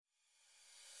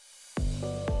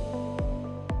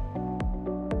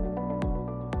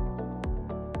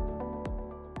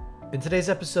In today's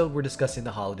episode, we're discussing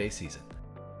the holiday season.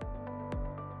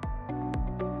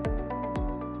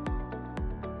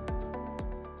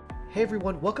 Hey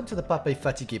everyone, welcome to the Pape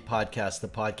Fatigué podcast, the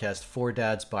podcast for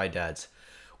dads by dads.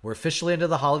 We're officially into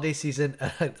the holiday season,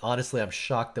 and honestly, I'm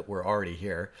shocked that we're already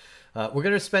here. We're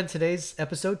going to spend today's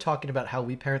episode talking about how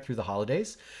we parent through the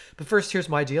holidays. But first, here's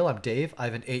my deal. I'm Dave. I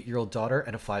have an 8-year-old daughter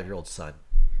and a 5-year-old son.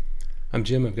 I'm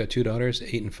Jim. I've got 2 daughters,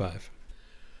 8 and 5.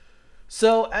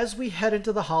 So as we head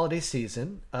into the holiday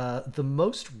season, the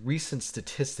most recent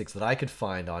statistics that I could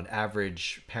find on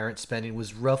average parent spending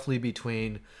was roughly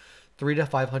between $300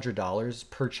 to $500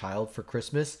 per child for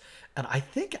Christmas. And I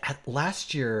think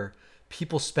last year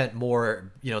people spent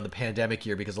more, in the pandemic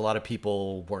year because a lot of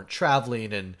people weren't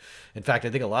traveling. And in fact, I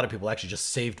think a lot of people actually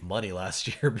just saved money last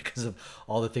year because of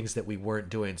all the things that we weren't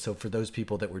doing. So for those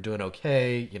people that were doing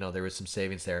okay, there was some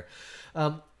savings there.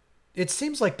 It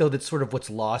seems like though that sort of what's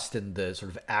lost in the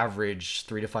sort of average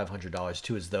 $300 to $500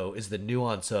 too is the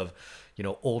nuance of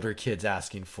older kids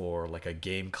asking for like a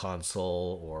game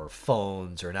console or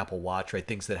phones or an Apple Watch, right?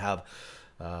 Things that have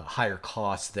higher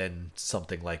costs than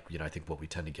something like I think what we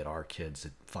tend to get our kids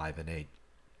at 5 and 8.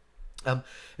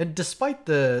 And despite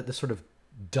the sort of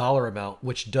dollar amount,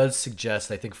 which does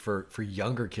suggest, I think for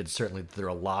younger kids certainly, that there are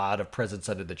a lot of presents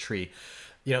under the tree.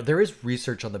 There is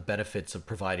research on the benefits of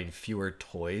providing fewer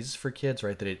toys for kids,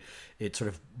 right? That it sort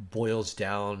of boils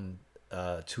down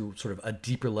to sort of a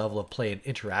deeper level of play and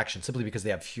interaction simply because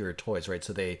they have fewer toys, right?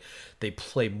 So they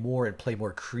play more and play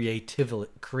more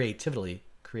creatively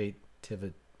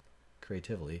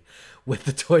with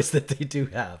the toys that they do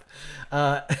have.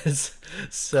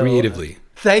 Creatively.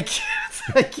 Thank you.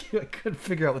 Thank you. I couldn't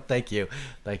figure out what. Thank you.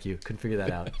 Couldn't figure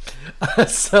that out.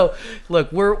 So,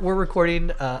 look, we're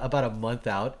recording about a month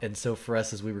out, and so for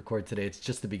us, as we record today, it's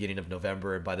just the beginning of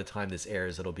November, and by the time this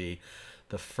airs, it'll be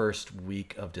the first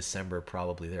week of December,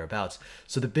 probably thereabouts.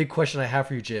 So the big question I have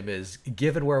for you, Jim, is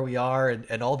given where we are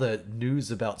and all the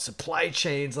news about supply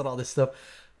chains and all this stuff,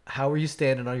 how are you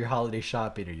standing on your holiday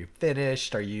shopping? Are you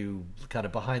finished? Are you kind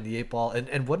of behind the 8 ball?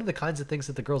 And what are the kinds of things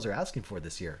that the girls are asking for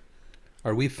this year?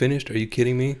 Are we finished? Are you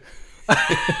kidding me?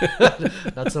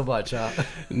 Not so much, huh?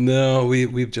 No,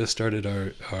 we've just started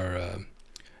our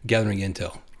gathering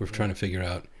intel. We're trying to figure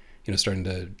out, starting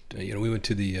to, we went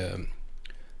to the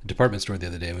department store the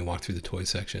other day and we walked through the toy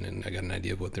section and I got an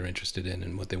idea of what they're interested in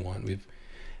and what they want. We've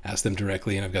asked them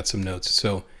directly and I've got some notes.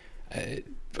 So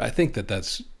I think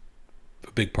that's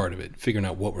a big part of it, figuring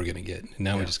out what we're going to get. And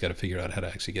now we just got to figure out how to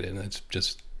actually get it. And that's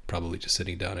just probably just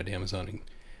sitting down at Amazon and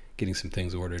getting some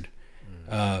things ordered.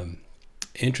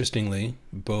 Interestingly,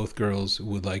 both girls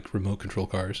would like remote control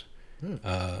cars,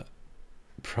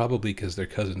 probably because their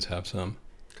cousins have some.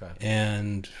 Okay.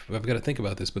 And I've got to think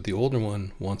about this, but the older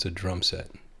one wants a drum set.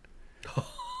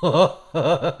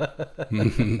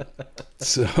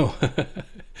 So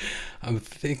I'm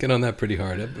thinking on that pretty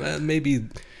hard. Maybe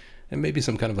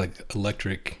some kind of like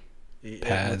electric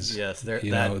pads, yes, that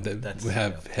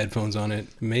have headphones on it.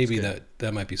 Maybe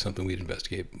that might be something we'd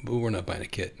investigate, but we're not buying a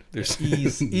kit. There's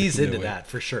ease no into way. that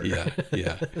for sure. Yeah.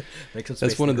 Make some space.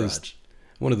 That's in the garage.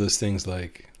 one of those things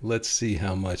like, let's see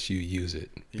how much you use it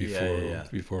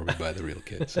before we buy the real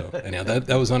kit. So anyhow,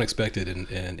 that was unexpected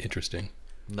and interesting.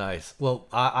 Nice. Well,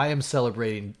 I am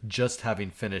celebrating just having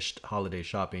finished holiday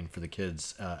shopping for the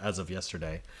kids as of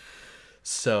yesterday.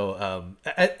 So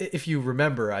if you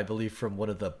remember, I believe from one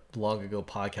of the long ago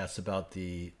podcasts about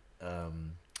the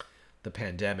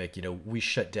pandemic, we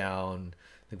shut down.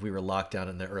 I think we were locked down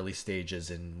in the early stages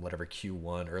in whatever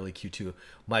Q1, early Q2.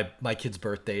 My kids'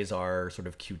 birthdays are sort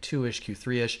of Q2-ish,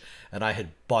 Q3-ish, and I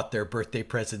had bought their birthday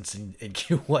presents in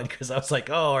Q1 because I was like,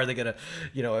 oh, are they gonna,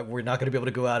 we're not gonna be able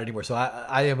to go out anymore. So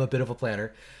I am a bit of a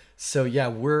planner. So yeah,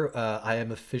 I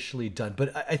am officially done.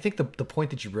 But I think the point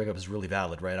that you bring up is really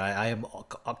valid, right? I am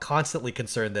constantly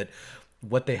concerned that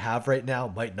what they have right now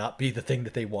might not be the thing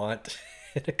that they want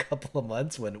in a couple of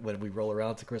months when we roll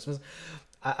around to Christmas.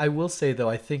 I will say though,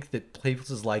 I think that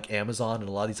places like Amazon and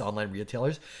a lot of these online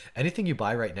retailers, anything you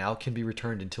buy right now can be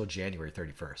returned until January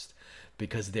 31st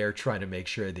because they're trying to make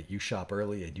sure that you shop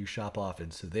early and you shop often.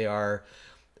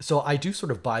 So I do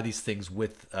sort of buy these things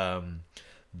with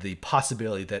the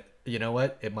possibility that,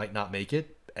 it might not make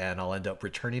it and I'll end up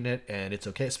returning it and it's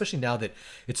okay. Especially now that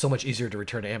it's so much easier to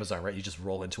return to Amazon, right? You just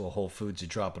roll into a Whole Foods, you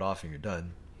drop it off and you're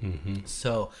done. Mm-hmm.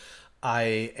 So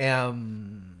I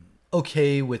am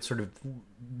okay with sort of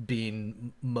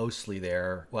being mostly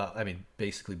there. Well, I mean,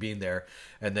 basically being there.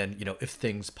 And then, if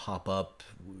things pop up,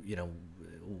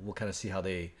 we'll kind of see how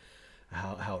it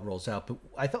rolls out. But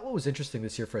I thought what was interesting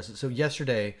this year for us. So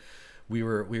yesterday we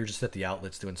were just at the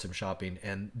outlets doing some shopping,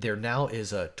 and there now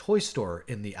is a toy store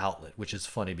in the outlet, which is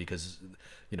funny because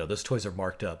those toys are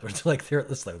marked up. It's like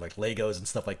it's like Legos and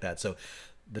stuff like that. So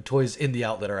the toys in the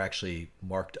outlet are actually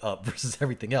marked up versus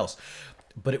everything else.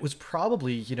 But it was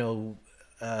probably the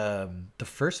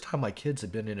first time my kids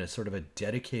had been in a sort of a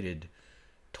dedicated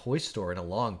toy store in a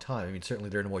long time. I mean, certainly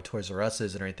there are no more Toys R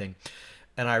Us's and anything.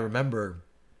 And I remember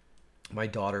my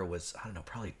daughter was, I don't know,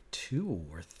 probably 2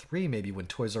 or 3 maybe when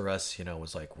Toys R Us,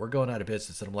 was like, we're going out of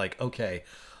business. And I'm like, okay,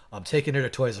 I'm taking her to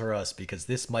Toys R Us because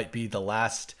this might be the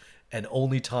last and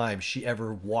only time she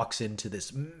ever walks into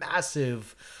this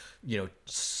massive,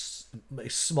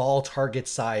 small Target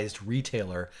sized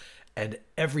retailer, and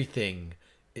everything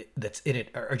that's in it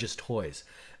are just toys.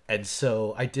 And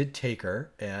so I did take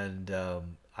her, and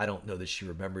I don't know that she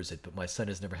remembers it, but my son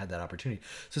has never had that opportunity.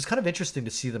 So it's kind of interesting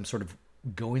to see them sort of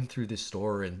going through this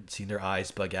store and seeing their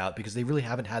eyes bug out because they really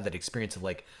haven't had that experience of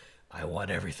like, I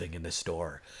want everything in this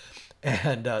store.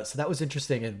 And so that was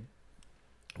interesting. And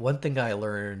one thing I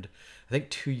learned, I think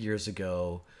 2 years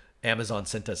ago, Amazon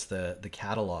sent us the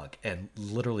catalog, and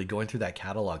literally going through that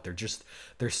catalog,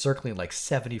 they're circling like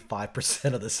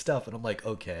 75% of the stuff. And I'm like,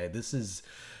 okay, this is,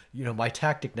 my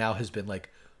tactic now has been like,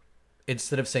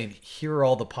 instead of saying here are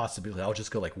all the possibilities, I'll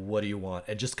just go like, what do you want,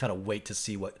 and just kind of wait to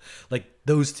see what, like,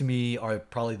 those to me are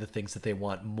probably the things that they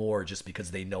want more just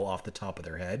because they know off the top of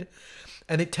their head.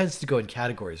 And it tends to go in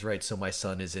categories, right? So my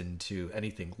son is into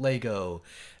anything Lego,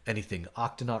 anything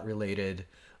Octonaut related,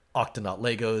 Octonaut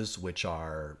Legos, which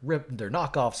are they're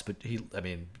knockoffs, but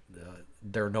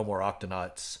there are no more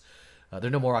Octonauts.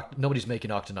 Nobody's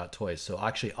making Octonaut toys. So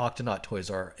actually Octonaut toys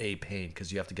are a pain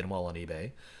because you have to get them all on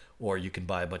eBay, or you can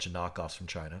buy a bunch of knockoffs from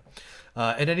China,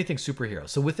 and anything superhero.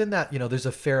 So within that, there's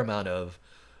a fair amount of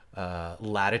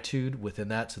latitude within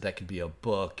that. So that could be a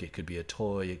book, it could be a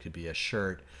toy, it could be a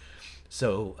shirt.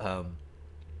 So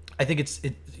I think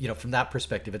from that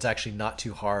perspective, it's actually not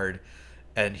too hard,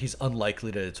 and he's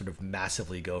unlikely to sort of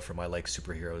massively go from I like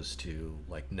superheroes to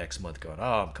like next month going,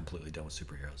 oh, I'm completely done with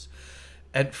superheroes.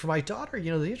 And for my daughter, the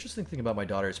interesting thing about my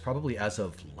daughter is probably as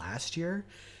of last year,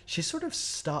 she sort of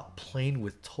stopped playing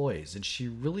with toys, and she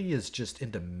really is just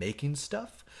into making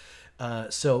stuff.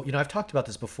 So I've talked about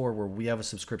this before, where we have a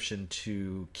subscription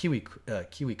to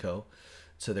KiwiCo.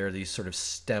 So there are these sort of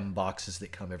STEM boxes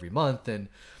that come every month, and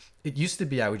it used to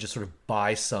be I would just sort of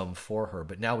buy some for her,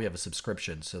 but now we have a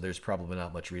subscription, so there's probably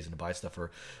not much reason to buy stuff for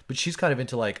her. But she's kind of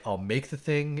into like, I'll make the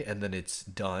thing and then it's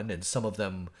done, and some of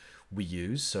them we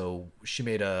use. So she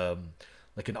made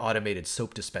like an automated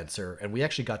soap dispenser, and we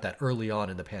actually got that early on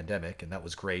in the pandemic, and that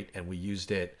was great, and we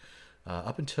used it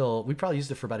up until we probably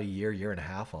used it for about a year and a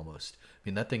half almost. I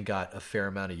mean, that thing got a fair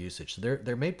amount of usage. So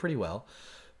they're made pretty well.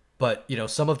 But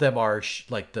some of them are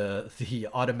like the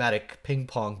automatic ping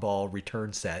pong ball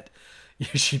return set.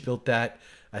 She built that.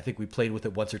 I think we played with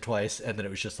it once or twice, and then it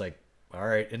was just like, all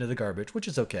right, into the garbage, which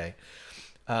is okay.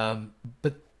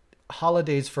 But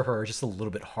holidays for her are just a little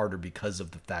bit harder because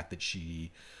of the fact that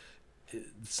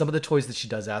some of the toys that she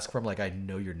does ask for, I'm like, I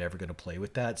know you're never going to play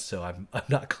with that, so I'm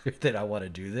not clear that I want to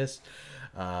do this.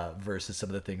 Versus some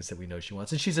of the things that we know she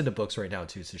wants, and she's into books right now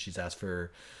too. So she's asked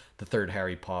for the third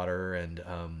Harry Potter and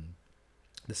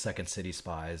the second City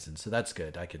Spies, and so that's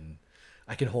good. I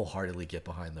can wholeheartedly get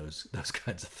behind those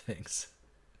kinds of things.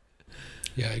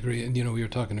 Yeah, I agree. And we were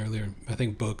talking earlier. I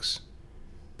think books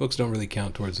don't really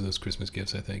count towards those Christmas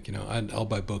gifts. I think I'll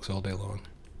buy books all day long.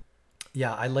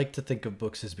 Yeah, I like to think of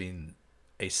books as being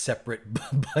a separate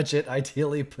budget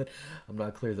ideally, but I'm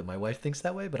not clear that my wife thinks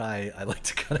that way, but I like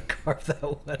to kind of carve that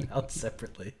one out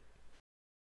separately.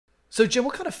 So Jim,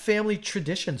 what kind of family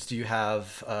traditions do you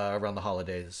have around the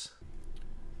holidays?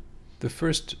 The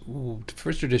first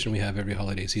tradition we have every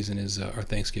holiday season is our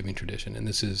Thanksgiving tradition, and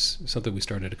this is something we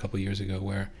started a couple years ago,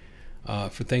 where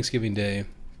for Thanksgiving Day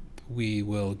we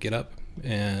will get up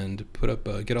and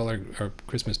get all our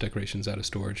Christmas decorations out of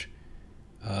storage,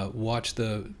 watch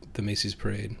the Macy's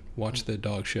parade, watch the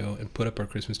dog show, and put up our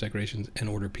Christmas decorations and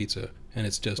order pizza, and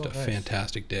it's just nice.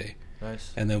 Fantastic day.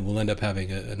 Nice. And then we'll end up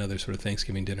having another sort of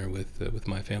Thanksgiving dinner with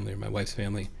my family or my wife's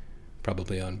family,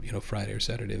 probably on Friday or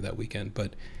Saturday of that weekend.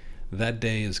 But that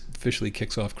day officially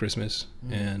kicks off Christmas,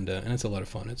 and it's a lot of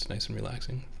fun. It's nice and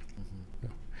relaxing.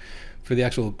 Mm-hmm. For the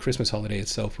actual Christmas holiday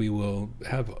itself, we will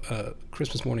have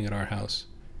Christmas morning at our house.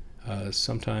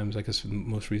 Sometimes, I guess, in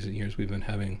most recent years, we've been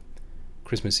having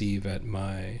Christmas Eve at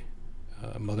my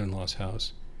mother-in-law's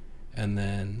house, and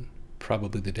then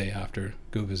probably the day after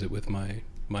go visit with my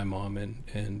mom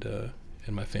and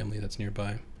my family that's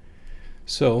nearby.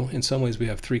 So in some ways we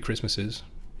have 3 Christmases,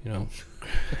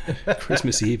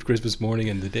 Christmas Eve, Christmas morning,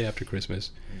 and the day after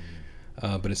Christmas.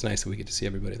 but it's nice that we get to see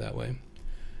everybody that way.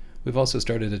 We've also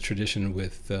started a tradition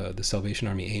with the Salvation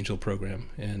Army Angel program,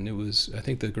 and I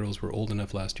think the girls were old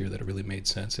enough last year that it really made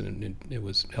sense, and it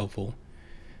was helpful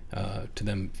to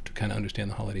them to kind of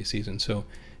understand the holiday season. So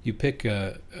you pick,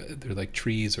 they're like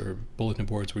trees or bulletin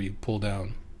boards where you pull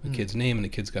down a kid's name, and the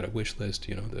kid's got a wish list,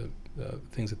 the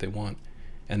things that they want.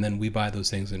 And then we buy those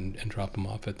things and drop them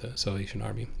off at the Salvation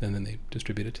Army, and then they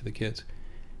distribute it to the kids.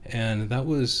 And that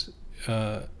was,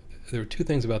 there were two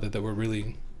things about that were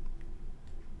really,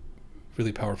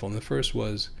 really powerful. And the first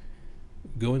was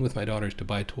going with my daughters to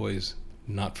buy toys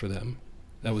not for them.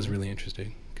 That was really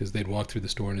interesting, because they'd walk through the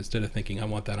store, and instead of thinking, I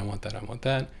want that, I want that, I want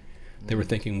that, they were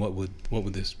thinking, what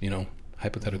would this,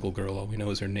 hypothetical girl, all we know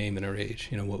is her name and her age,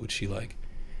 what would she like?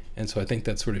 And so I think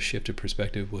that sort of shift of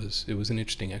perspective it was an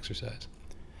interesting exercise.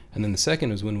 And then the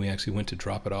second was when we actually went to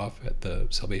drop it off at the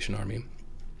Salvation Army,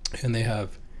 and they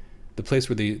have the place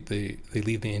where they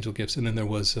leave the angel gifts, and then there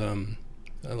was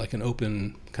like an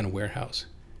open kind of warehouse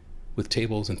with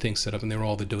tables and things set up, and they were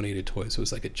all the donated toys. So it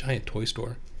was like a giant toy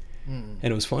store. And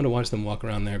it was fun to watch them walk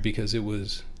around there, because it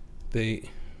was they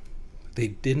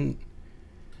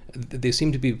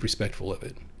seemed to be respectful of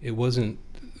it. It wasn't,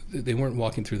 they weren't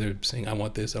walking through there saying, I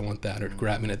want this, I want that, or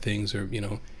grabbing at things, or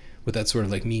with that sort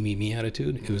of like me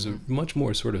attitude. It was a much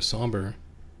more sort of somber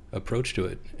approach to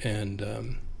it, and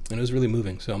it was really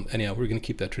moving. So anyhow, we're going to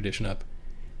keep that tradition up,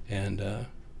 and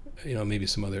maybe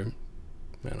some other,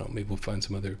 I don't know, maybe we'll find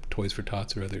some other Toys for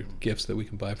Tots or other gifts that we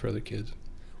can buy for other kids.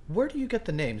 Where do you get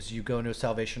the names? Do you go into a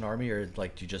Salvation Army, or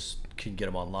like do you just can get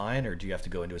them online, or do you have to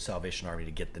go into a Salvation Army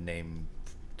to get the name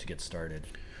to get started?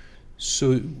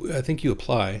 So I think you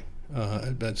apply.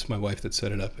 That's my wife that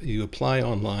set it up. You apply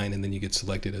online, and then you get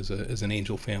selected as an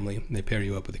angel family, and they pair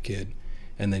you up with a kid,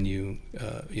 and then you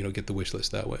get the wish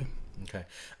list that way. Okay,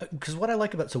 because what I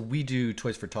like about, so we do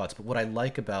Toys for Tots, but what I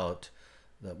like about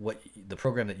the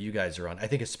program that you guys are on, I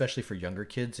think especially for younger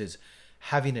kids, is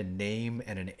having a name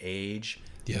and an age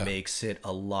makes it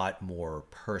a lot more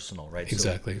personal, right?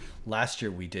 Exactly. So last year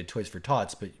we did Toys for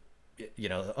Tots, but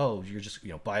you're just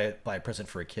buy a present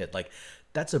for a kid. Like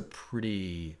that's a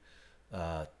pretty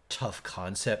tough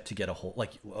concept to get a whole,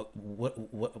 like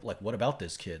what about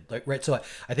this kid, like, right? So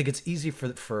I think it's easy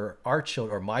for our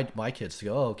children, or my kids, to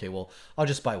go, oh, okay, well, I'll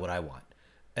just buy what I want.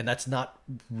 And that's not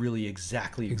really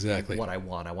exactly what I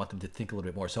want. I want them to think a little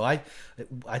bit more. So I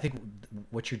think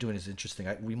what you're doing is interesting.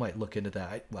 We might look into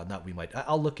that.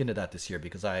 I'll look into that this year,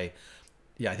 because I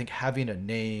think having a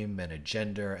name and a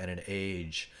gender and an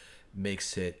age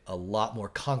makes it a lot more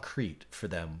concrete for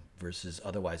them, versus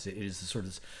otherwise it is sort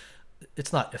of,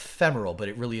 it's not ephemeral, but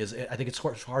it really is. I think it's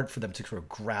hard for them to sort of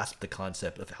grasp the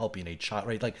concept of helping a child,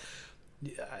 right? Like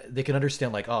they can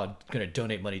understand, like, oh, I'm going to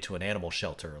donate money to an animal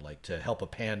shelter, like to help a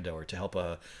panda or to help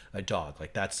a dog.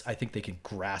 Like I think they can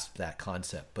grasp that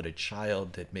concept. But a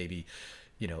child that maybe,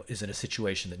 is in a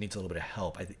situation that needs a little bit of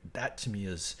help, I think that to me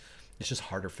it's just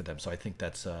harder for them. So I think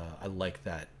that's, I like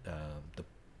that,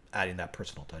 adding that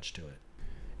personal touch to it.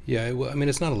 Yeah, well, I mean,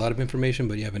 it's not a lot of information,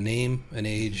 but you have a name, an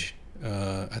age,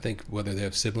 I think whether they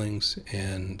have siblings,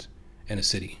 and a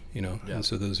city, Yeah. And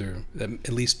so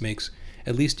that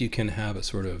at least you can have a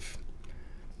sort of,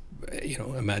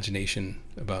 imagination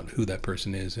about who that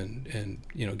person is, and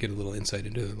get a little insight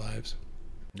into their lives.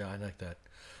 Yeah, I like that.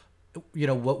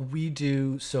 What we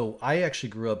do, so I actually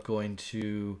grew up going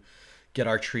to get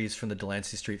our trees from the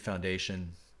Delancey Street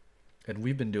Foundation, and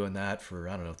we've been doing that for,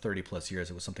 I don't know, 30 plus years.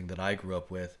 It was something that I grew up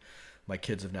with. My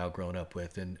kids have now grown up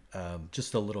with. And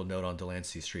just a little note on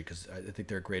Delancey Street, because I think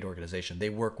they're a great organization. They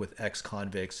work with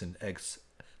ex-convicts and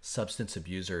ex-substance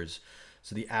abusers.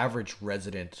 So the average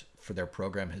resident for their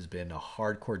program has been a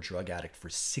hardcore drug addict for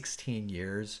 16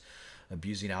 years,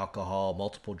 abusing alcohol,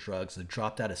 multiple drugs, and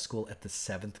dropped out of school at the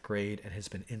 7th grade and has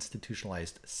been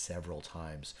institutionalized several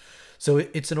times. So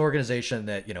it's an organization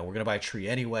that, we're going to buy a tree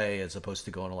anyway, as opposed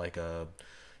to going to like a,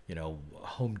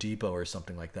 Home Depot or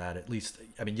something like that. At least,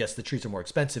 I mean, yes, the trees are more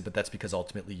expensive, but that's because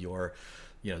ultimately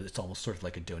it's almost sort of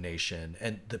like a donation.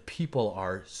 And the people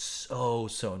are so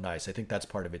nice. I think that's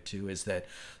part of it too, is that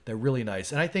they're really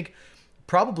nice. And I think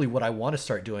probably what I want to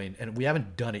start doing, and we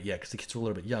haven't done it yet because the kids are a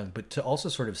little bit young, but to also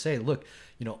sort of say, look,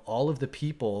 all of the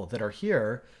people that are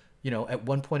here, at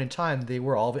one point in time, they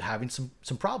were all having some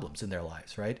problems in their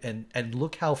lives, right? And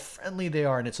look how friendly they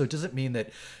are. And so it doesn't mean that,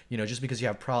 just because you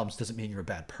have problems doesn't mean you're a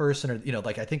bad person, or,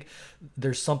 like, I think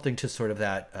there's something to sort of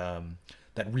that,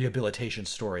 that rehabilitation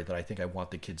story that I think I want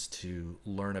the kids to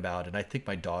learn about. And I think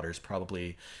my daughter's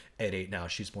probably at 8 now.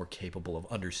 She's more capable of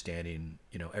understanding,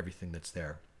 everything that's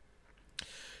there.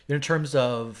 In terms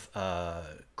of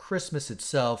Christmas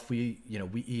itself, we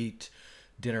eat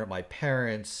dinner at my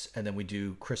parents, and then we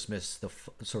do Christmas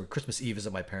Christmas Eve is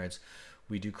at my parents.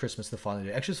 We do Christmas the following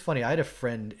day. Actually, it's funny. I had a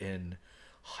friend in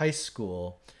high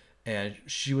school, and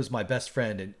she was my best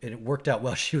friend, and it worked out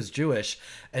well. She was Jewish,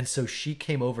 and so she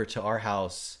came over to our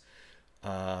house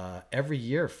every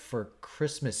year for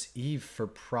Christmas Eve for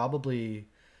probably,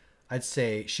 I'd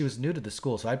say she was new to the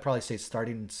school, so I'd probably say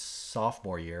starting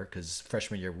sophomore year, because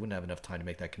freshman year we wouldn't have enough time to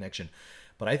make that connection.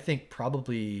 But I think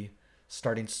probably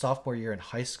starting sophomore year in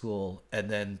high school and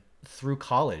then through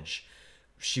college,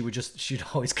 she'd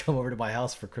always come over to my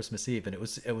house for Christmas Eve, and it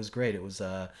was great. It was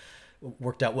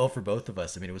worked out well for both of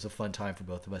us. I mean, it was a fun time for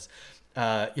both of us.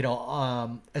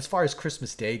 As far as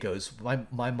Christmas Day goes,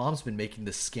 my mom's been making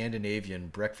this Scandinavian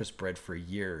breakfast bread for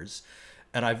years,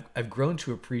 and I've grown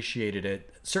to appreciate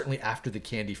it. Certainly after the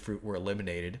candy fruit were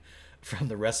eliminated from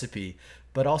the recipe,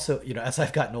 but also, as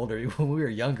I've gotten older, when we were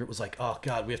younger, it was like, oh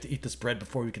God, we have to eat this bread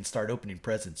before we can start opening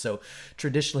presents. So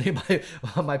traditionally,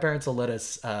 my parents will let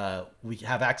us, we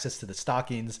have access to the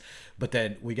stockings, but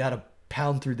then we got to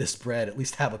pound through this bread, at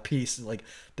least have a piece. Like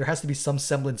there has to be some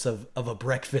semblance of a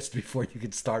breakfast before you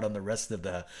can start on the rest of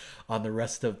the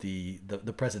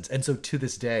presents. And so to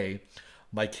this day,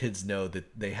 my kids know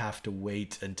that they have to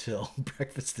wait until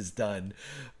breakfast is done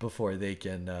before they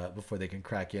can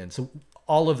crack in. So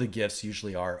all of the gifts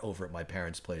usually are over at my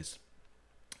parents' place.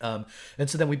 And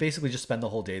so then we basically just spend the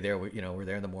whole day there. We're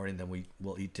there in the morning, then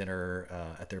we'll eat dinner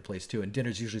at their place too. And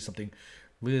dinner's usually something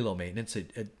really low maintenance.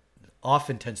 It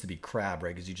often tends to be crab,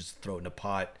 right? Because you just throw it in a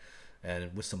pot,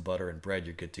 and with some butter and bread,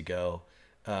 you're good to go.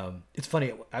 It's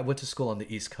funny. I went to school on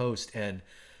the East Coast, and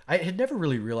I had never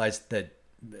really realized that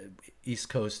East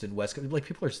Coast and West Coast, like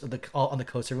people are all on the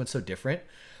coast, everyone's so different.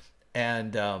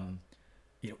 And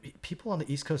people on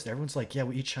the East Coast, everyone's like, yeah,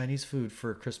 we eat Chinese food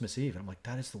for Christmas Eve, and I'm like,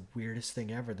 that is the weirdest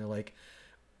thing ever. And they're like,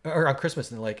 or on Christmas,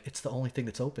 and they're like, it's the only thing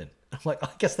that's open. I'm like, I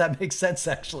guess that makes sense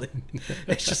actually.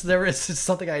 It's just it's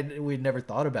something we'd never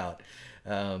thought about.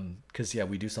 Because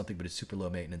we do something, but it's super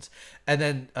low maintenance. And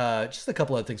then just a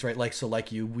couple other things, right?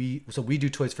 Like you, we do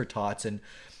Toys for Tots, and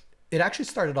it actually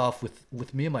started off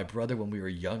with me and my brother when we were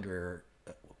younger.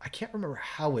 I can't remember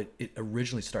how it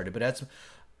originally started, but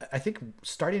I think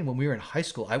starting when we were in high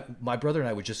school, my brother and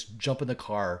I would just jump in the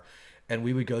car, and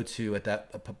we would go to at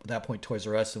that point Toys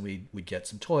R Us, and we'd get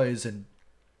some toys. And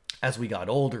as we got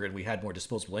older and we had more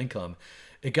disposable income,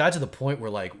 it got to the point where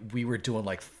like we were doing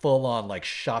like full on like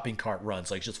shopping cart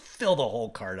runs, like just fill the whole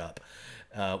cart up,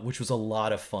 which was a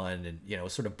lot of fun, and it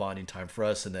was sort of bonding time for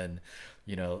us. And then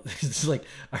it's like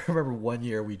I remember one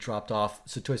year we dropped off.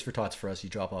 So Toys for Tots for us, you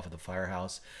drop off at the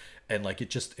firehouse, and like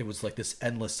it was like this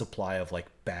endless supply of like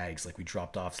bags. Like we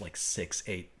dropped off like 6,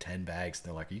 8, 10 bags, and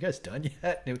they're like, "Are you guys done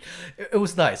yet?" And it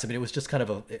was nice. I mean, it was just kind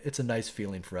of it's a nice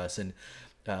feeling for us. And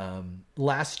starting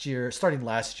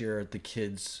last year, the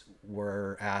kids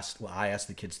were asked. Well, I asked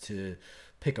the kids to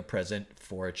pick a present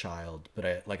for a child,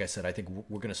 but like I said, I think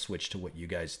we're going to switch to what you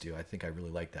guys do. I think I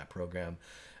really like that program.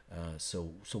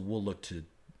 So we'll look to,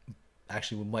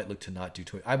 actually, we might look to not do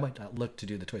I might not look to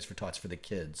do the Toys for Tots for the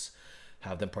kids,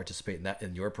 have them participate in that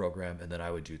in your program, and then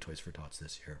I would do Toys for Tots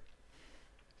this year.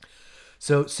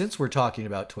 So since we're talking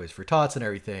about Toys for Tots and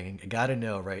everything, I got to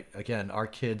know, right? Again, our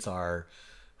kids are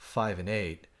 5 and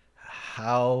 8.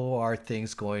 How are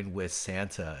things going with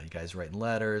Santa? You guys writing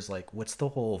letters? Like, what's the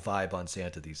whole vibe on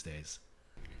Santa these days?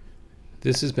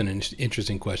 This has been an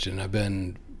interesting question.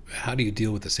 How do you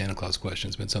deal with the Santa Claus question?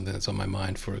 It's been something that's on my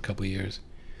mind for a couple of years.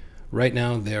 Right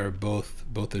now, they are both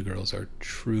the girls are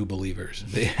true believers.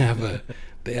 They have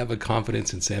a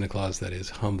confidence in Santa Claus that is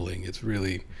humbling. It's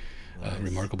really nice.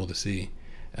 Remarkable to see.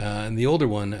 And the older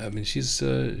one, I mean, she's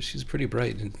pretty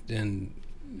bright, and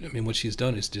I mean, what she's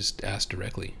done is just ask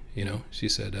directly. She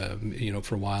said,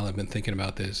 for a while I've been thinking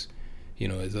about this.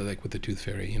 Is it like with the Tooth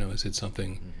Fairy? Is it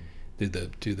something?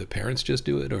 Mm-hmm. Do the parents just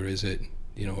do it, or is it?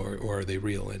 Or are they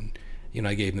real? And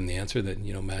I gave them the answer that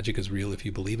magic is real if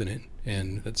you believe in it,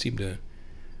 and that seemed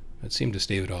to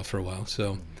stave it off for a while.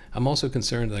 So I'm also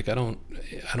concerned. Like I don't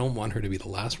want her to be the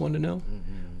last one to know.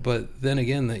 Mm-hmm. But then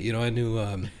again, that I knew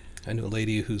a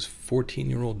lady whose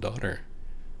 14-year-old daughter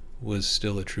was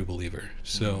still a true believer.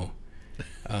 So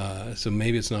so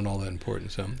maybe it's not all that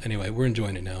important. So anyway, we're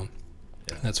enjoying it now.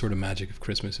 Yeah. That sort of magic of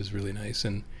Christmas is really nice,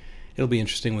 and it'll be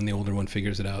interesting when the older one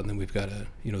figures it out, and then we've got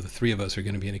the three of us are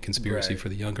going to be in a conspiracy for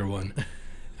the younger one,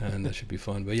 and that should be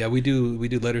fun. But yeah, we do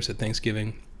letters at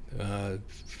Thanksgiving.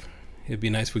 It'd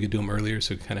be nice if we could do them earlier,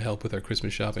 so it kind of help with our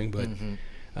Christmas shopping. But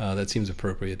that seems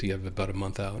appropriate to have about a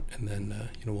month out, and then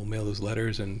we'll mail those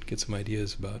letters and get some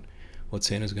ideas about what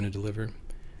Santa's going to deliver.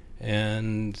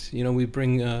 And we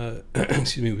bring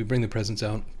we bring the presents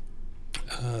out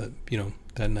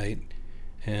that night,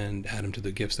 and add them to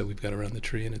the gifts that we've got around the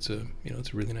tree, and it's a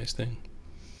it's a really nice thing.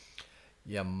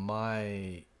 Yeah,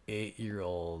 my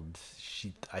 8-year-old,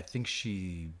 I think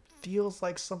she feels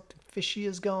like something fishy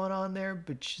is going on there,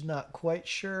 but she's not quite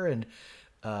sure. And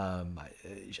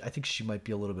I think she might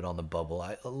be a little bit on the bubble.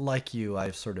 Like you,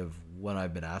 I've sort of, when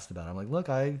I've been asked about it, I'm like, look,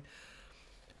 like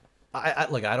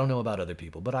I don't know about other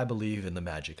people, but I believe in the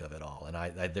magic of it all,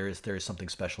 and there is something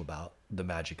special about the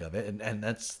magic of it, and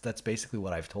that's basically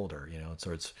what I've told her.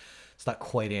 So it's not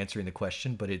quite answering the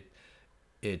question, but it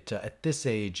at this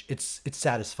age it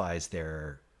satisfies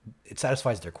their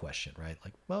question, right?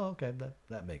 Like, well, okay,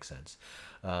 that makes sense.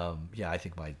 Yeah, I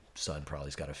think my son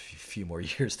probably's got a few more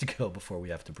years to go before we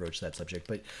have to broach that subject.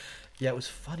 But yeah, it was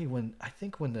funny when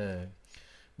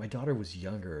my daughter was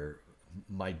younger.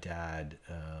 My dad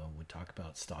would talk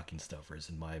about stocking stuffers,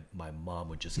 and my mom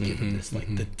would just give him this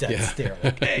like the death Yeah. stare,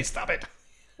 like, "Hey, stop it!"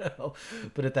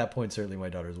 But at that point, certainly my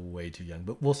daughter's way too young.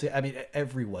 But we'll see. I mean,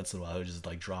 every once in a while, I would just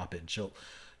like drop it, and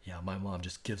yeah, my mom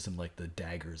just gives him like the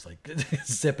daggers, like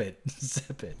zip it,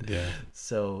 zip it. Yeah.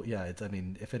 So yeah, I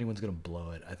mean, if anyone's gonna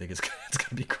blow it, I think it's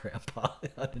gonna be Grandpa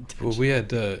Well, unintentionally.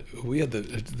 we had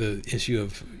the issue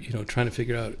of trying to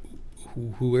figure out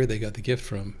where they got the gift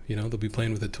from. They'll be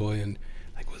playing with a toy and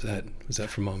like, was that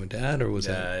from mom and dad, or was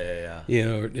that Yeah,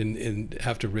 yeah. and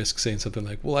have to risk saying something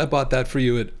like, well, I bought that for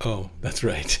you at, oh, that's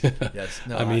right. Yes.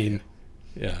 No. I mean,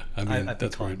 yeah, I mean I've been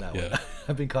that's caught weird. that Yeah. one.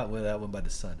 I've been caught with that one by the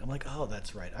son. I'm like, oh,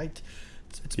 that's right.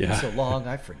 It's been Yeah. so long,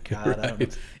 I forgot. I don't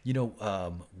know.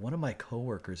 Right. One of my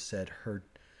coworkers said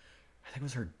I think it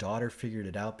was her daughter figured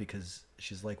it out because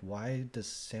she's like, why does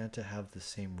Santa have the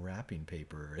same wrapping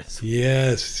paper as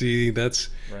Yes, see, that's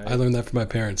I right? learned that from my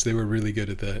parents. They were really good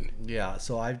at that. Yeah,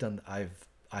 so I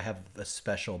have a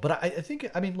special, but I think,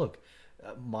 I mean, look,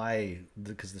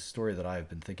 because the story that I've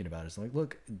been thinking about is like,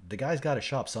 look, the guy's got to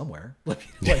shop somewhere. Like,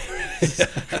 right,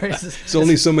 It's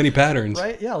only so many patterns.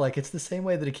 right? Yeah, like it's the same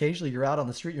way that occasionally you're out on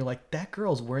the street and you're like, that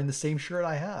girl's wearing the same shirt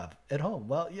I have at home.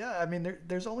 Well, yeah, I mean,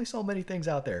 there's only so many things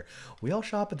out there. We all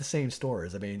shop at the same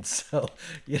stores. I mean, so,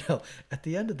 at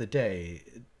the end of the day,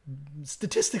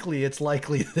 statistically, it's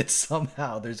likely that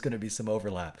somehow there's going to be some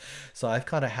overlap. So I've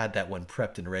kind of had that one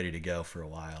prepped and ready to go for a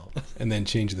while. And then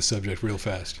change the subject real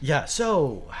fast. Yeah.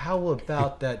 So how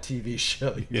about that TV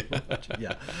show you Yeah. watch?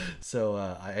 Yeah. So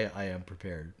I am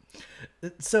prepared.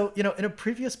 So in a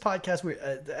previous podcast,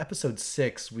 episode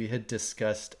 6, we had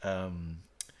discussed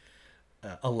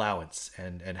allowance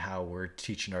and how we're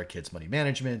teaching our kids money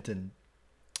management, and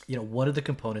one of the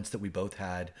components that we both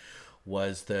had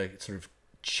was the sort of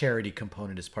charity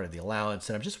component as part of the allowance.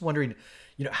 And I'm just wondering,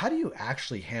 how do you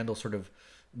actually handle sort of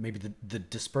maybe the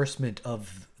disbursement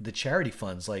of the charity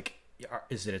funds? Like,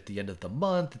 is it at the end of the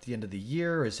month, at the end of the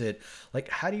year? Is it like,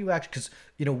 how do you actually,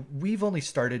 because, we've only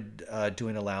started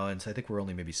doing allowance. I think we're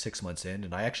only maybe 6 months in,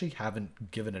 and I actually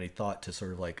haven't given any thought to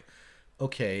sort of like,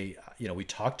 okay, we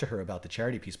talked to her about the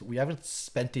charity piece, but we haven't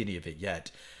spent any of it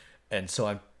yet. And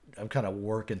so I'm kind of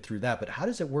working through that. But how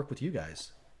does it work with you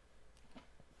guys?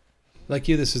 Like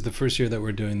you, this is the first year that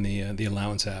we're doing the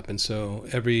allowance app, and so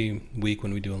every week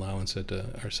when we do allowance at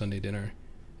our Sunday dinner,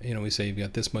 we say you've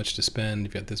got this much to spend,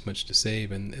 you've got this much to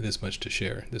save, and this much to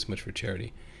share, this much for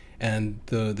charity. And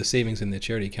the savings in the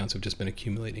charity accounts have just been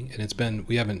accumulating, and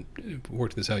we haven't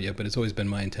worked this out yet, but it's always been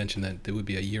my intention that there would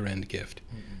be a year-end gift,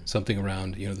 something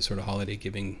around the sort of holiday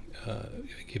giving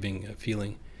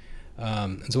feeling.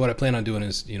 And so what I plan on doing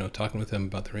is talking with them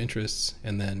about their interests,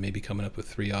 and then maybe coming up with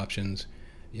 3 options,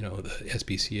 the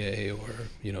SPCA or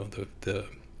the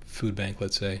food bank,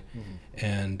 let's say,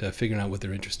 and figuring out what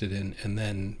they're interested in, and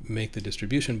then make the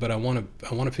distribution. But I want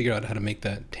to figure out how to make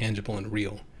that tangible and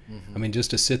real. I mean,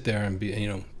 just to sit there and be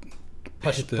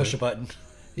Push a button.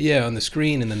 yeah, on the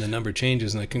screen, and then the number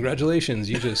changes, and like, congratulations,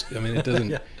 I mean, it doesn't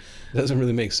Yeah. it doesn't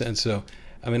really make sense. So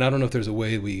I mean, I don't know if there's a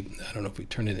way I don't know if we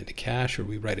turn it into cash, or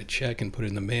we write a check and put it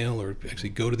in the mail, or actually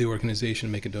go to the organization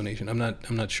and make a donation. I'm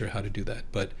not sure how to do that,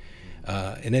 but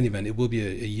in any event, it will be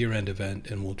a year-end event,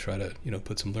 and we'll try to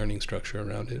put some learning structure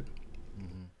around it.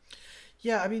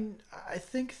 Yeah, I mean, I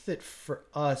think that for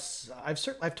us,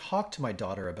 I've talked to my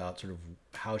daughter about sort of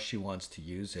how she wants to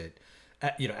use it.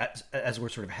 As we're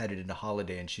sort of headed into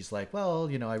holiday, and she's like, well,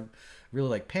 I really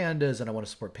like pandas, and I want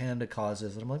to support panda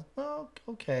causes, and I'm like, well,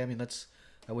 okay. I mean,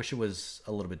 I wish it was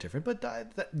a little bit different, but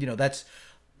that's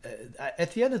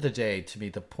at the end of the day, to me,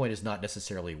 the point is not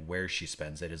necessarily where she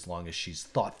spends it, as long as she's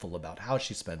thoughtful about how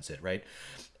she spends it, right?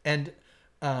 And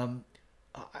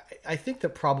I think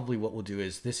that probably what we'll do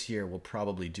is this year we'll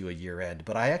probably do a year end,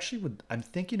 but I'm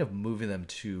thinking of moving them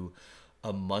to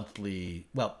a monthly,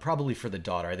 well, probably for the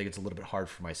daughter. I think it's a little bit hard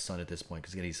for my son at this point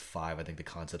because again, he's 5. I think the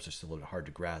concepts are still a little bit hard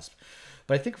to grasp.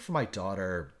 But I think for my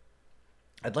daughter,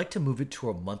 I'd like to move it to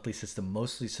a monthly system,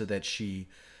 mostly so that she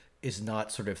is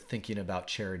not sort of thinking about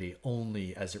charity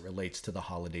only as it relates to the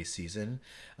holiday season.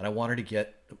 And I want her to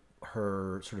get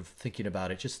her sort of thinking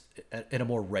about it just at a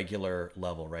more regular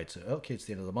level, right? So, okay, it's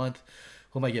the end of the month.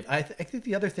 Who am I give? I think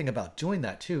the other thing about doing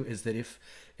that too is that if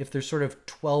there's sort of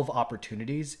 12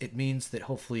 opportunities, it means that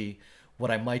hopefully what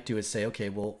I might do is say, okay,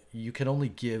 well, you can only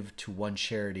give to one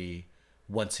charity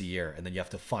once a year, and then you have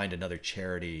to find another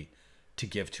charity to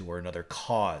give to or another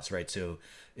cause, right? So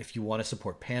if you want to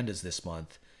support pandas this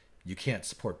month, you can't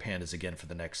support pandas again for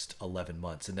the next 11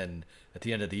 months. And then at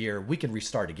the end of the year, we can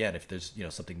restart again. If there's,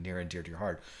 something near and dear to your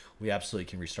heart, we absolutely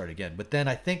can restart again. But then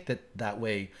I think that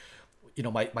way,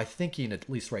 my thinking, at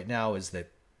least right now, is that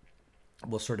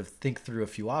we'll sort of think through a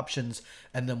few options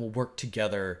and then we'll work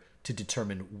together to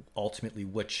determine ultimately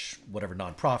whatever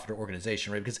nonprofit or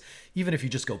organization, right? Because even if you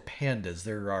just go pandas,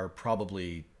 there are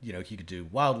probably, you could do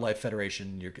Wildlife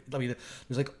Federation. There's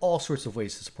like all sorts of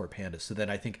ways to support pandas. So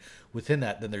then I think within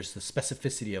that, then there's the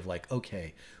specificity of like,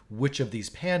 okay, which of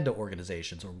these panda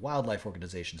organizations or wildlife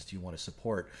organizations do you want to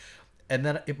support? And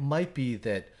then it might be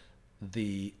that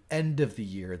the end of the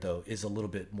year, though, is a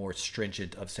little bit more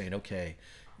stringent of saying, okay,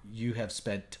 you have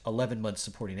spent 11 months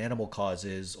supporting animal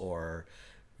causes or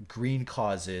green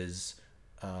causes,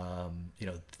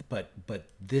 but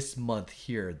this month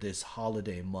here, this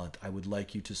holiday month, I would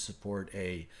like you to support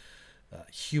a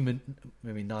human,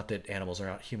 I mean, not that animals are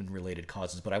not human related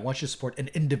causes, but I want you to support an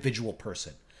individual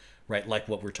person, right? Like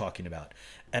what we're talking about.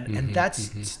 And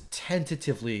that's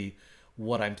tentatively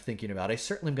what I'm thinking about. I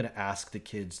certainly am going to ask the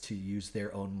kids to use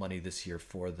their own money this year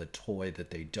for the toy that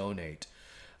they donate.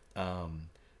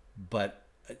 But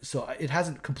so it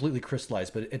hasn't completely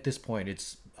crystallized, but at this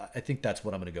point I think that's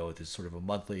what I'm going to go with, is sort of a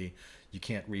monthly, you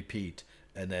can't repeat.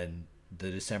 And then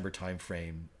the December time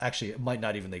frame, actually it might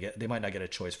not even, they might not get a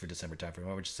choice for December time frame.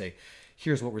 I would just say,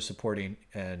 here's what we're supporting,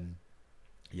 and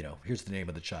here's the name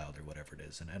of the child or whatever it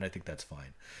is. And I think that's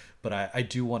fine. But I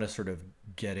do want to sort of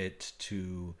get it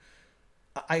to,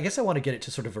 I guess I want to get it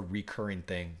to sort of a recurring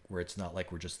thing where it's not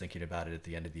like we're just thinking about it at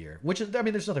the end of the year, which is, I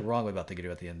mean, there's nothing wrong about thinking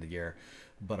about it at the end of the year,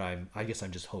 but I guess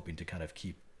I'm just hoping to kind of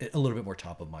keep it a little bit more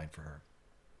top of mind for her.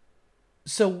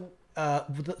 So, I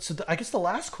guess the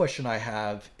last question I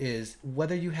have is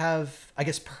whether you have, I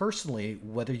guess personally,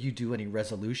 whether you do any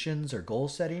resolutions or goal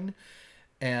setting,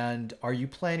 and are you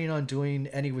planning on doing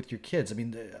any with your kids? I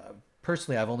mean,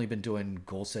 personally, I've only been doing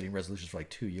goal setting resolutions for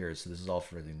like 2 years, so this is all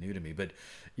fairly new to me. But,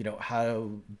 how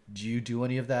do you do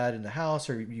any of that in the house,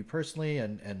 or you personally,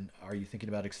 and are you thinking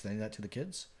about extending that to the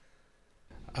kids?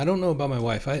 I don't know about my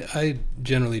wife. I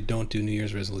generally don't do New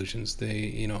Year's resolutions.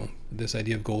 This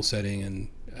idea of goal setting, and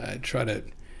I'm trying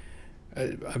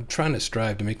to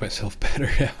strive to make myself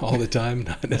better all the time,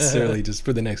 not necessarily just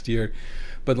for the next year.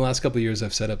 But in the last couple of years,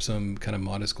 I've set up some kind of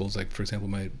modest goals. Like, for example,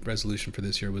 my resolution for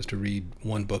this year was to read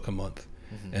one book a month.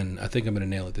 Mm-hmm. And I think I'm going to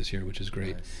nail it this year, which is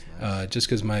great. Nice. Just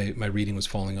because my reading was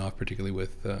falling off, particularly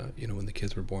with, when the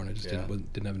kids were born. I just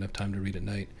didn't have enough time to read at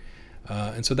night.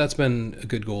 And so that's been a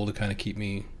good goal to kind of keep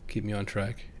me on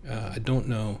track. I don't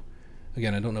know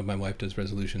if my wife does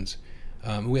resolutions.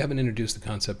 We haven't introduced the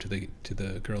concept to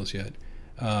the girls yet.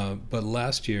 But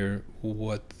last year,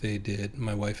 what they did,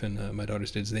 my wife and my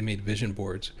daughters did, is they made vision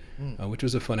boards, which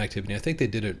was a fun activity. I think they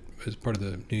did it as part of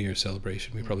the New Year's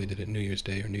celebration. We probably did it New Year's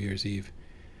Day or New Year's Eve.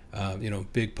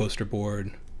 Big poster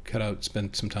board,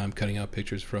 spent some time cutting out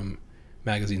pictures from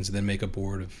magazines, and then make a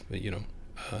board of,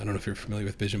 I don't know if you're familiar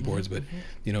with vision boards, but,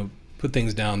 put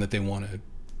things down that they want to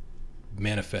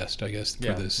manifest, I guess,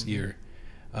 for this year.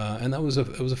 And it was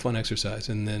a fun exercise.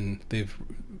 And then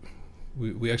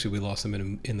we lost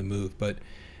them in the move, but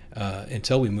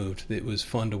until we moved, it was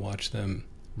fun to watch them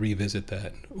revisit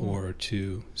that, or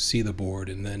to see the board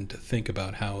and then to think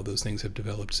about how those things have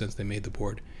developed since they made the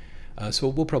board. So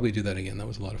we'll probably do that again. That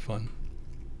was a lot of fun.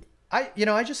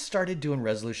 I just started doing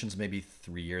resolutions maybe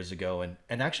 3 years ago,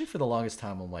 and actually for the longest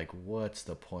time I'm like, what's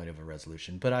the point of a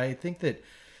resolution? But I think that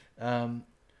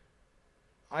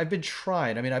I've been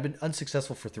trying. I mean, I've been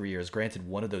unsuccessful for 3 years. Granted,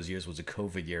 one of those years was a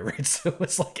COVID year, right? So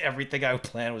it's like everything I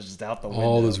planned was just out the window.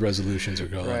 All those resolutions are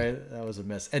gone. Right, that was a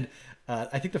mess. And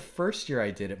I think the first year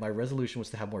I did it, my resolution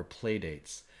was to have more play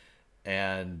dates,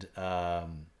 and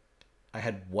I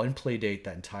had one play date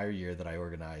that entire year that I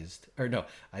organized. Or no,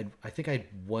 I think I had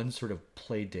one sort of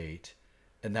play date,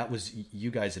 and that was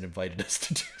you guys had invited us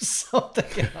to do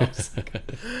something else.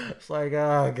 It's like,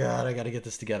 oh God, I got to get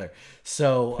this together.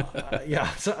 So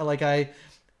so like I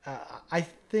I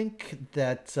think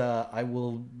that I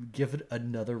will give it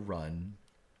another run.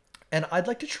 And I'd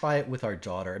like to try it with our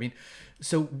daughter. I mean,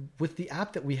 so with the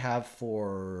app that we have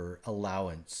for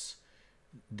allowance,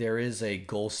 there is a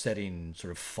goal setting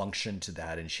sort of function to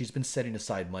that. And she's been setting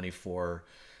aside money for,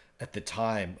 at the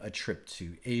time, a trip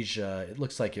to Asia. It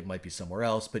looks like it might be somewhere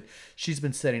else, but she's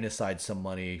been setting aside some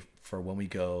money for when we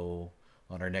go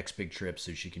on our next big trip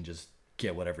so she can just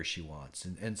get whatever she wants.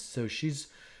 And so she's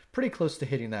pretty close to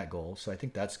hitting that goal. So I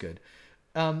think that's good.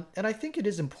 And I think it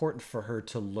is important for her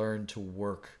to learn to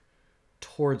work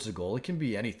towards a goal. It can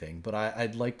be anything, but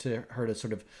I'd like to her to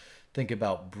sort of think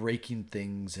about breaking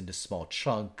things into small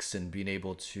chunks and being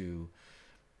able to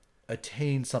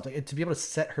attain something and to be able to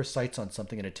set her sights on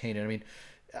something and attain it. I mean,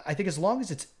 I think as long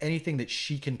as it's anything that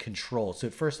she can control. So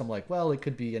at first I'm like, well, it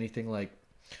could be anything like,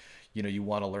 you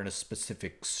want to learn a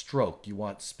specific stroke. You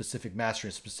want specific mastery,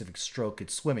 a specific stroke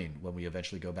at swimming when we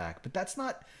eventually go back. But that's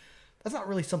not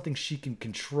really something she can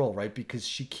control, right? Because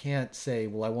she can't say,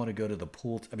 well, I want to go to the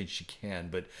pool. I mean, she can,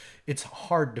 but it's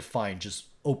hard to find just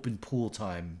open pool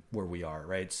time where we are,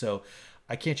 right? So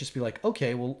I can't just be like,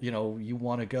 okay, well, you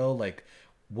want to go, like,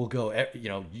 we'll go,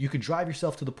 you can drive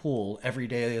yourself to the pool every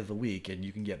day of the week and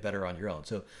you can get better on your own.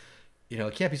 So,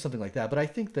 it can't be something like that. But I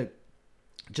think that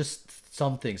just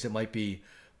some things, it might be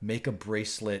make a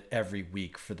bracelet every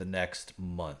week for the next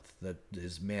month that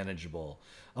is manageable.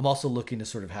 I'm also looking to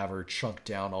sort of have her chunk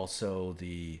down also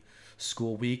the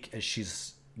school week as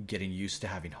she's getting used to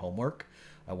having homework.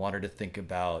 I want her to think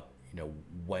about,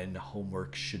 when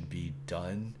homework should be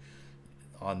done.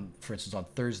 For instance, on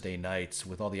Thursday nights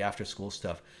with all the after school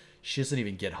stuff, she doesn't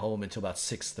even get home until about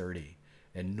 6:30.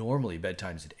 And normally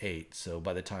bedtime's at 8. So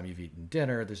by the time you've eaten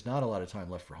dinner, there's not a lot of time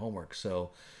left for homework.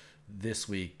 So this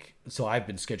week, I've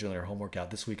been scheduling her homework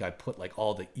out. This week I put like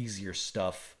all the easier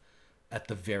stuff at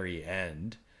the very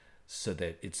end so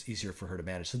that it's easier for her to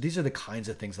manage. So these are the kinds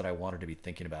of things that I want her to be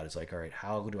thinking about. It's like, all right,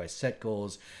 how do I set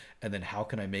goals? And then how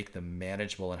can I make them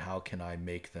manageable? And how can I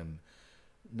make them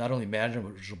not only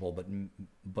manageable,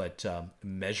 but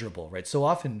measurable, right? So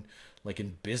often, like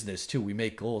in business too, we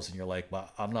make goals and you're like,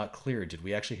 well, I'm not clear. Did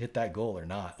we actually hit that goal or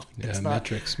not? Like, Yeah,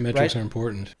 metrics right? are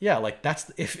important. Yeah, like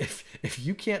that's if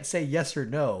you can't say yes or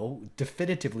no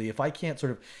definitively, if I can't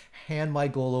sort of hand my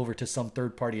goal over to some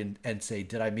third party and say,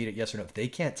 did I meet it? Yes or no? If they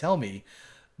can't tell me,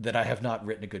 that I have not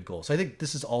written a good goal. So I think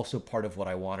this is also part of what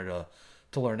I wanted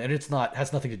to learn, and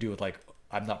has nothing to do with like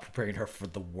I'm not preparing her for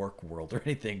the work world or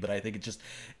anything, but I think it's just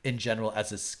in general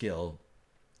as a skill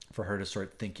for her to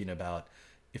start thinking about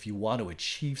if you want to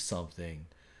achieve something,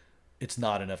 it's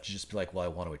not enough to just be like, well, I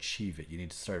want to achieve it. You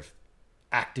need to sort of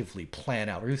actively plan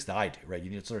out, or at least I do, right? You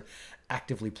need to sort of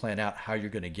actively plan out how you're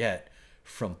going to get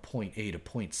from point A to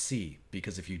point C,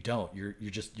 because if you don't, you're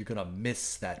going to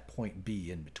miss that point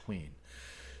B in between.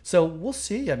 So we'll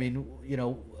see. I mean,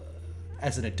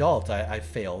 as an adult, I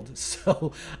failed.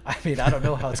 So, I mean, I don't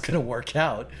know how it's going to work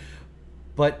out.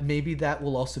 But maybe that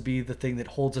will also be the thing that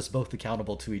holds us both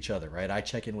accountable to each other, right? I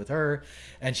check in with her,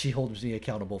 and she holds me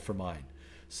accountable for mine.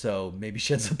 So maybe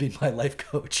she ends up being my life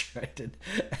coach, right? And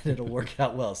it'll work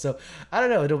out well. So I don't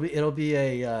know. It'll be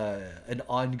an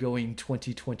ongoing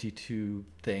 2022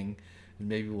 thing, and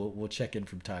maybe we'll check in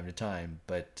from time to time.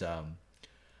 But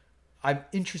I'm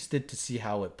interested to see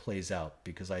how it plays out,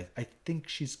 because I think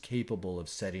she's capable of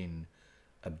setting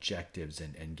objectives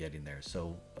and getting there.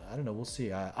 So I don't know. We'll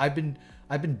see. I've been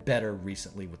better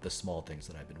recently with the small things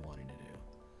that I've been wanting to do.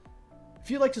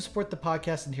 If you'd like to support the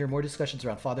podcast and hear more discussions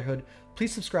around fatherhood,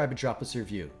 please subscribe and drop us a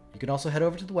review. You can also head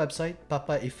over to the website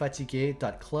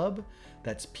papaestfatigué.club.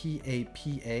 That's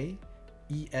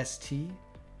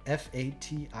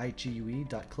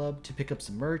PAPAESTFATIGUE.club to pick up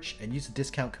some merch and use the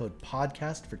discount code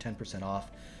podcast for 10%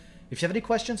 off. If you have any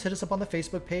questions, hit us up on the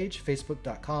Facebook page,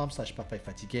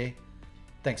 facebook.com/papaestfatigué.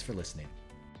 Thanks for listening.